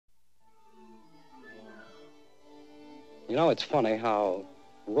You know, it's funny how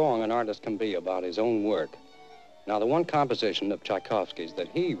wrong an artist can be about his own work. Now, the one composition of Tchaikovsky's that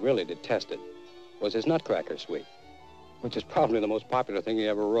he really detested was his Nutcracker Suite, which is probably the most popular thing he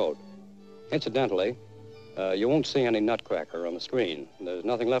ever wrote. Incidentally, you won't see any Nutcracker on the screen. There's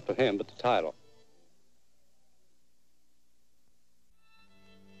nothing left of him but the title.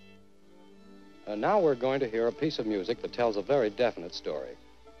 Now we're going to hear a piece of music that tells a very definite story.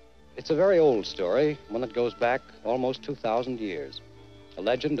 It's a very old story, one that goes back almost 2,000 years. A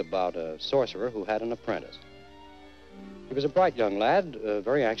legend about a sorcerer who had an apprentice. He was a bright young lad,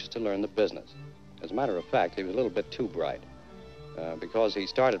 very anxious to learn the business. As a matter of fact, he was a little bit too bright, because he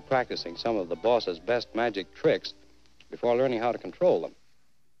started practicing some of the boss's best magic tricks before learning how to control them.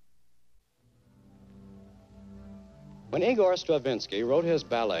 When Igor Stravinsky wrote his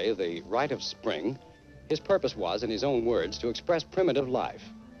ballet, The Rite of Spring, his purpose was, in his own words, to express primitive life.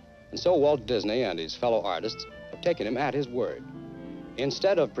 And so Walt Disney and his fellow artists have taken him at his word.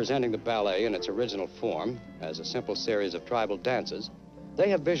 Instead of presenting the ballet in its original form, as a simple series of tribal dances, they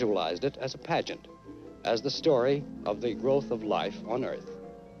have visualized it as a pageant, as the story of the growth of life on Earth.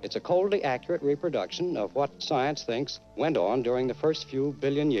 It's a coldly accurate reproduction of what science thinks went on during the first few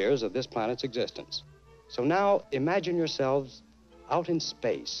billion years of this planet's existence. So now imagine yourselves out in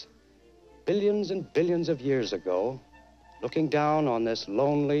space, billions and billions of years ago, looking down on this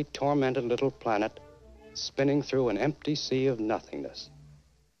lonely, tormented little planet, spinning through an empty sea of nothingness.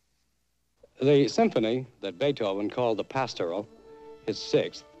 The symphony that Beethoven called the Pastoral, his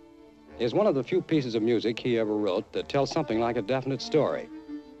sixth, is one of the few pieces of music he ever wrote that tells something like a definite story.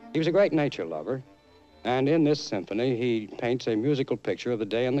 He was a great nature lover, and in this symphony, he paints a musical picture of the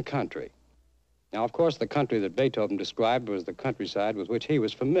day in the country. Now, of course, the country that Beethoven described was the countryside with which he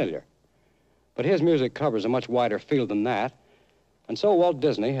was familiar. But his music covers a much wider field than that, and so Walt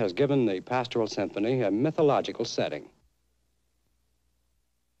Disney has given the Pastoral Symphony a mythological setting.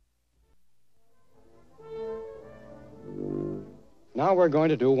 Now we're going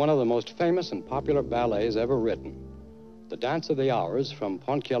to do one of the most famous and popular ballets ever written, The Dance of the Hours from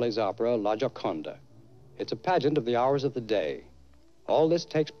Ponchielli's opera La Gioconda. It's a pageant of the hours of the day. All this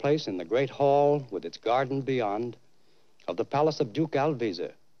takes place in the great hall with its garden beyond of the palace of Duke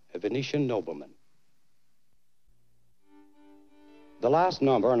Alvise, a Venetian nobleman. The last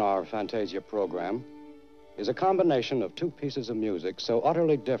number in our Fantasia program is a combination of two pieces of music so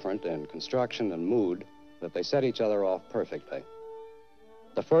utterly different in construction and mood that they set each other off perfectly.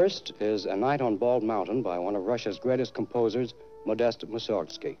 The first is A Night on Bald Mountain by one of Russia's greatest composers, Modest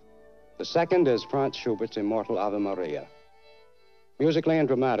Mussorgsky. The second is Franz Schubert's immortal Ave Maria. Musically and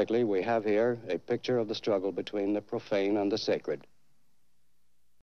dramatically, we have here a picture of the struggle between the profane and the sacred.